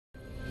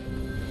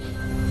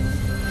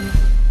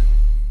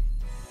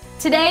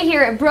Today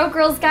here at Broke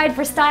Girls Guide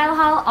for Style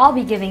Haul, I'll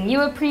be giving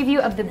you a preview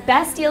of the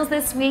best deals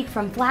this week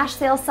from flash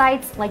sale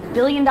sites like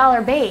Billion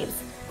Dollar Babes,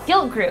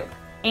 Gilt Group,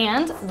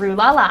 and Rue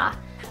La La.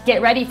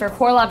 Get ready for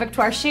Pour La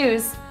Victoire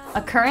shoes,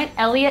 a current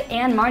Elliot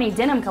and Marni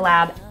denim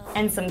collab,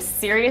 and some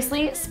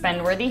seriously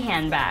spend-worthy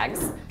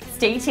handbags.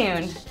 Stay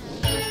tuned.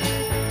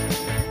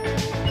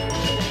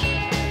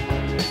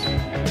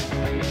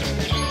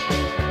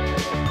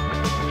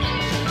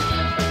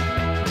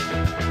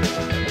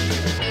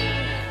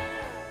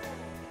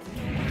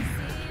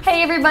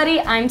 Hey everybody,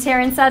 I'm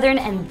Taryn Southern,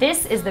 and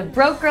this is the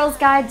Broke Girls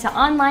Guide to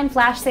Online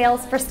Flash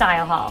Sales for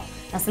Style Haul.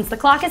 Now since the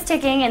clock is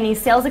ticking and these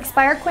sales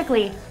expire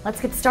quickly, let's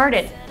get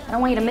started. I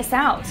don't want you to miss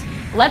out.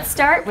 Let's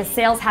start with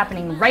sales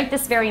happening right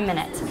this very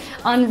minute.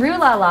 On Rue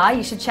La La,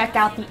 you should check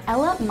out the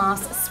Ella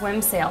Moss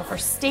swim sale for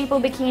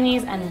staple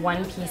bikinis and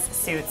one-piece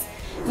suits.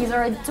 These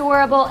are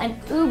adorable and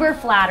uber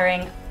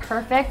flattering,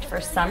 perfect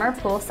for summer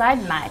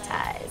poolside Mai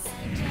Tais.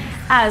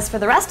 As for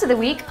the rest of the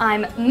week,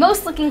 I'm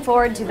most looking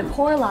forward to the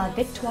Pour La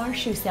Victoire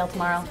shoe sale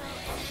tomorrow.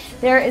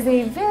 There is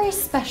a very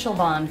special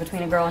bond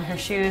between a girl and her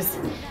shoes,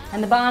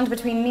 and the bond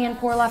between me and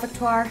Pour La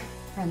Victoire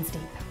runs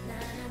deep.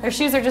 Their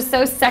shoes are just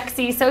so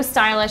sexy, so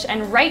stylish,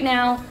 and right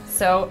now,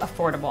 so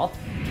affordable.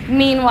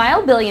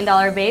 Meanwhile, Billion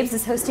Dollar Babes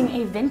is hosting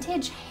a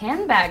vintage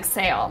handbag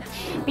sale.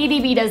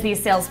 BDB does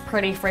these sales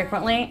pretty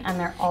frequently, and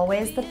they're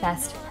always the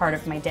best part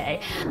of my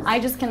day. I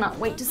just cannot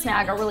wait to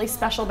snag a really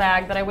special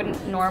bag that I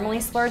wouldn't normally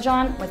splurge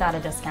on without a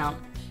discount.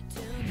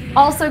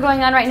 Also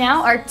going on right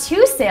now are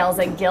two sales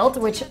at Gilt,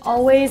 which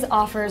always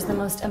offers the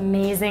most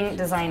amazing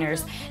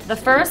designers. The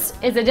first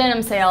is a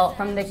denim sale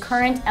from the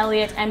current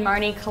Elliot and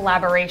Marni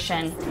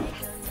collaboration.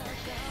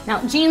 Now,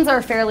 jeans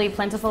are fairly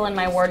plentiful in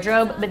my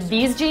wardrobe, but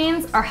these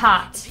jeans are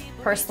hot.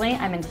 Personally,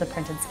 I'm into the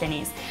printed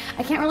skinnies.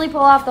 I can't really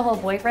pull off the whole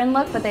boyfriend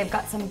look, but they've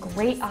got some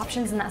great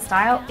options in that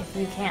style if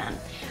you can.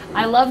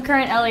 I love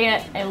current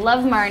Elliot, I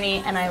love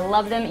Marni, and I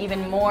love them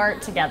even more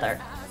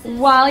together.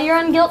 While you're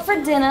on Gilt for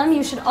denim,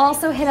 you should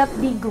also hit up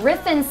the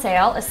Gryphon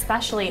sale,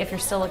 especially if you're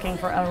still looking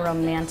for a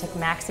romantic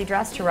maxi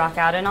dress to rock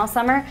out in all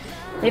summer.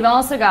 They've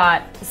also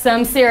got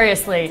some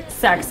seriously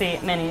sexy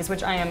minis,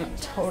 which I am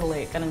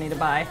totally gonna need to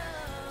buy.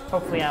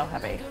 Hopefully I'll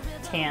have a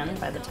tan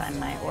by the time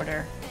my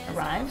order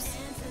arrives.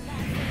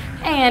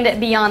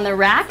 And beyond the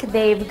rack,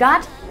 they've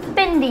got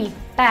Fendi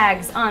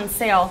bags on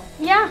sale.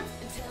 Yeah,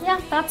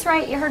 that's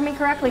right, you heard me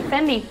correctly,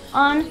 Fendi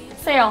on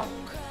sale.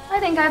 I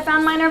think I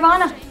found my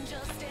nirvana.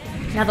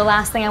 Now the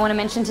last thing I want to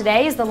mention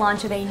today is the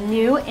launch of a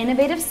new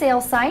innovative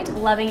sales site,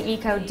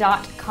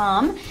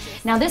 lovingeco.com.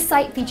 Now this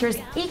site features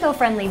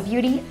eco-friendly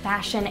beauty,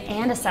 fashion,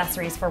 and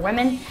accessories for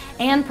women,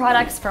 and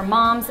products for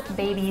moms,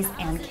 babies,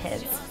 and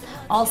kids.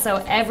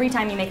 Also, every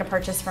time you make a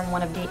purchase from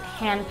one of the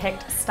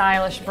hand-picked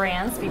stylish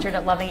brands featured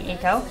at Loving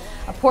Eco,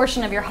 a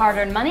portion of your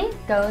hard-earned money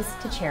goes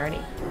to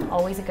charity.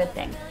 Always a good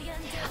thing.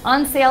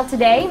 On sale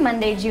today,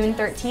 Monday, June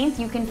 13th,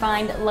 you can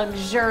find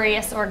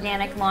luxurious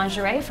organic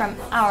lingerie from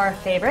our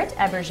favorite,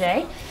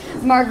 Eberge,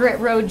 Margaret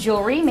Road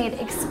jewelry made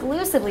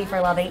exclusively for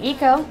Loving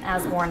Eco,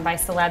 as worn by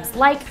celebs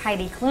like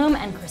Heidi Klum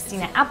and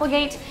Christina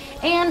Applegate,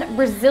 and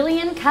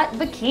Brazilian cut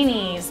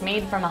bikinis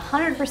made from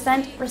 100%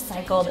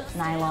 recycled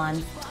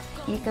nylon.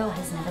 Eco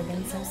has never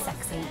been so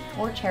sexy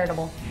or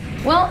charitable.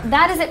 Well,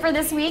 that is it for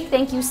this week.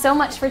 Thank you so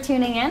much for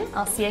tuning in.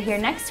 I'll see you here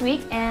next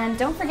week, and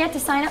don't forget to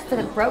sign up for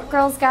the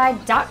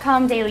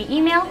BrokeGirlsGuide.com daily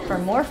email for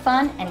more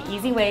fun and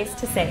easy ways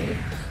to save.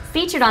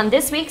 Featured on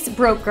this week's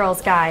Broke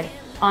Girls Guide,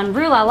 on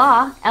Rue La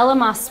La, Ella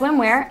Moss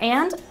swimwear,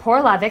 and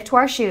Pour La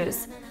Victoire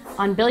shoes.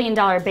 On Billion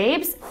Dollar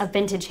Babes, a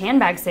vintage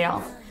handbag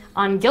sale.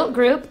 On Gilt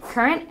Group,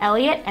 current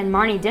Elliot and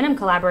Marni denim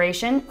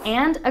collaboration,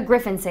 and a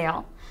Gryphon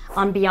sale.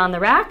 On Beyond the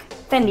Rack,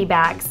 Fendi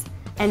bags.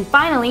 And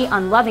finally,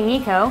 on Loving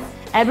Eco,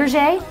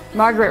 Eberge,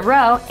 Margaret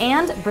Row,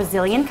 and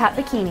Brazilian cut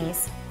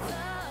bikinis.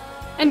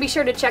 And be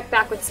sure to check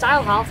back with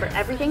Style Haul for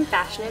everything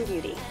fashion and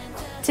beauty.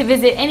 To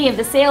visit any of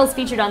the sales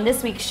featured on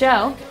this week's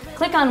show,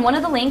 click on one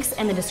of the links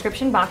in the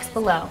description box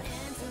below.